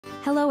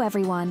Hello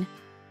everyone!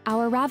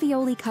 Our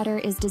ravioli cutter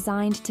is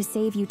designed to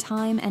save you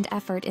time and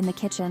effort in the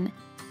kitchen.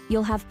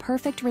 You'll have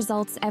perfect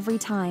results every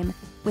time,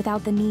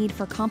 without the need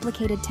for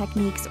complicated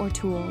techniques or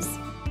tools.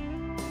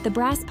 The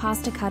brass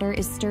pasta cutter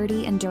is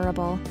sturdy and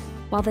durable,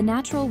 while the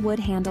natural wood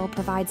handle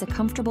provides a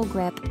comfortable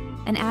grip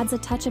and adds a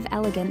touch of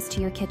elegance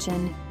to your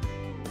kitchen.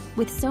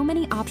 With so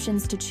many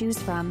options to choose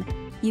from,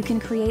 you can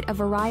create a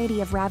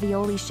variety of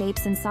ravioli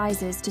shapes and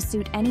sizes to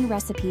suit any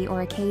recipe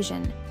or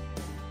occasion.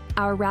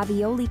 Our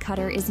ravioli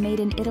cutter is made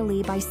in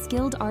Italy by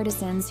skilled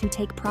artisans who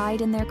take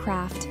pride in their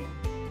craft.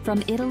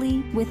 From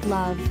Italy with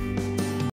love.